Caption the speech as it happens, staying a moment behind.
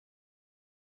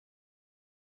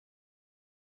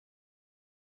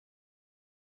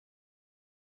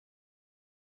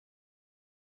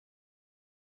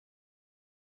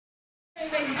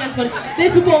Ladies and gentlemen,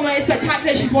 this performer is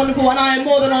spectacular, she's wonderful, and I am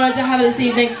more than honoured to have her this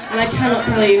evening, and I cannot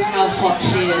tell you how hot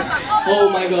she is. Oh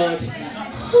my god.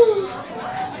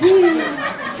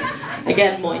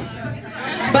 Again, moist.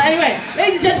 But anyway,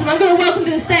 ladies and gentlemen, I'm going to welcome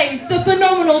to the stage the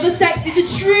phenomenal, the sexy, the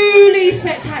truly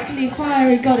spectacularly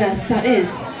fiery goddess that is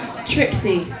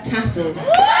Trixi Tassels.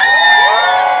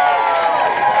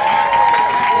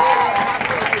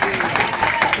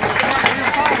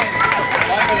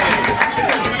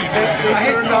 I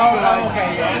hit the note. Okay,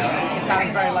 it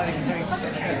sounds very low.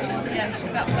 Yeah,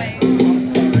 that way.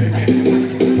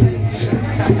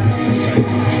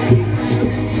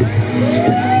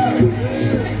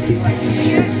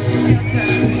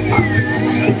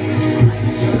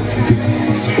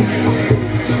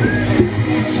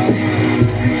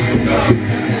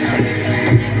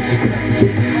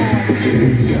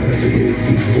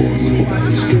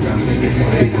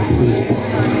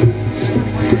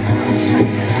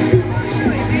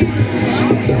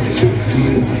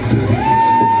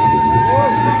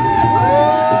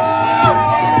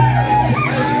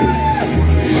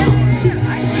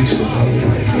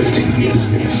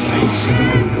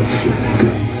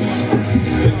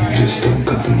 Just don't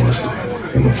cut the mustard.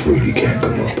 I'm afraid you can't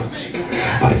come up.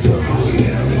 I fell way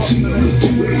down and see you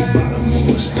to a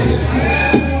bottomless pit.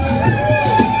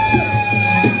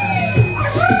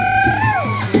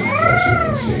 As I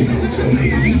say, Hotel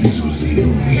Hades was the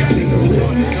only thing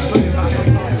left.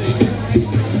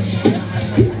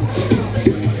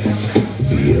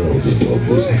 The Beelzebub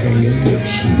was hanging, but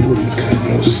he wouldn't cut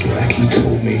no slack. He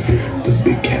told me, the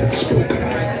big cat had spoken.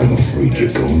 I'm afraid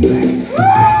you're going back.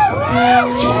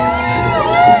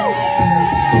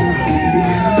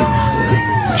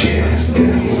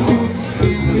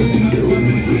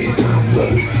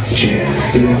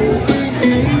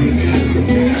 Flying into the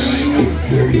mix,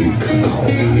 where you can call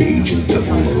me Agent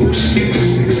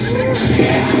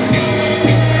 00666.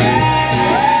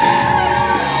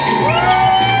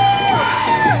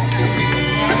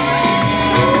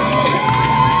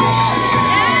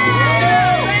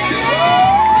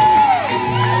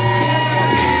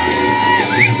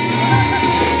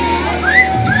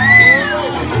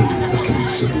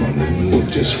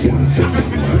 Just one thing in my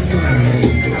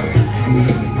mind.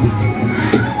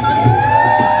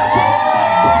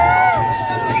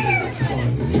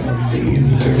 The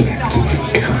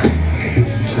interactive kind.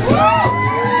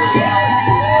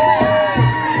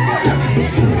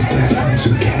 Before that,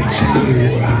 some cats in here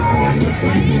were howling.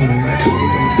 I told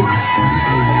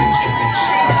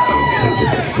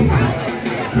them,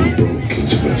 we broke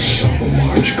into a summer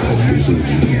march called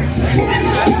Dreary and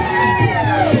Lolo.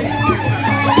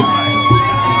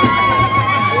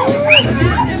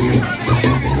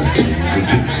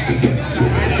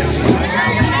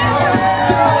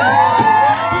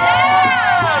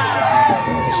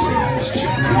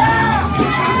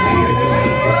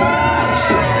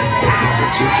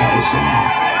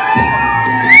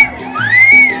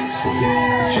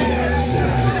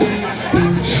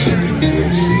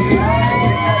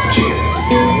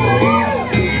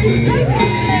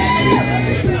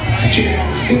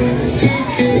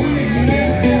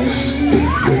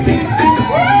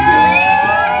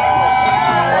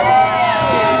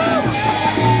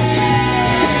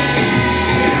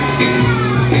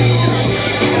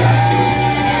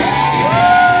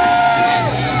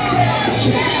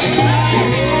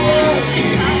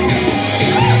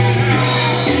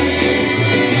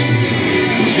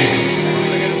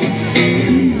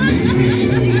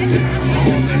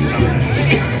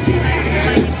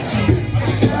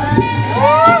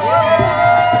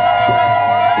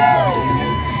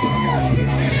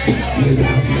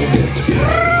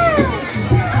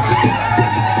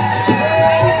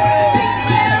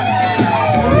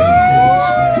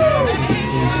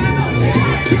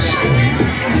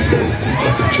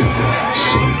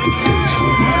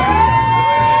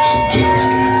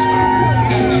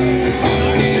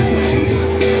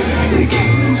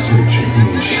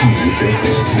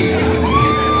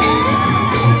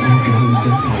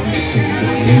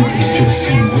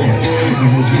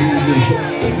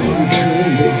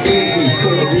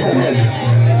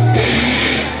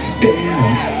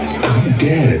 Damn, I'm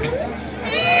dead.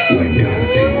 When God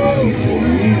paid me for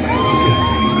me, I was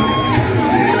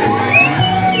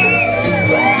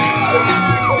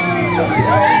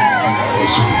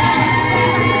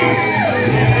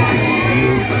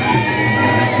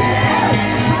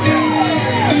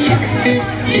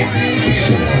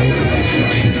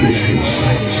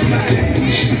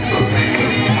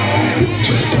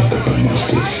just up at the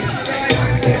mustard.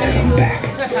 Time to head on back.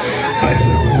 I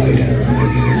threw away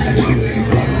down the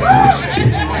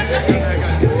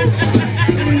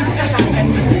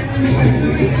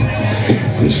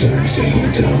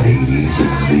Hades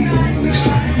is the only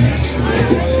sign that's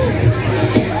left.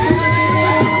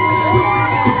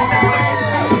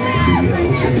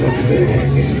 Beelzebub they're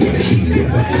hanging, but he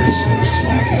never cuts no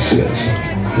slack. He says,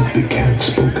 the big cat's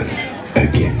spoken.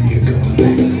 Again you're going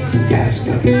back. As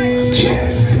the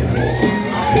jazz devil.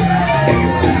 Jazz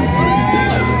devil.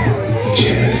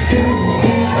 Jazz devil.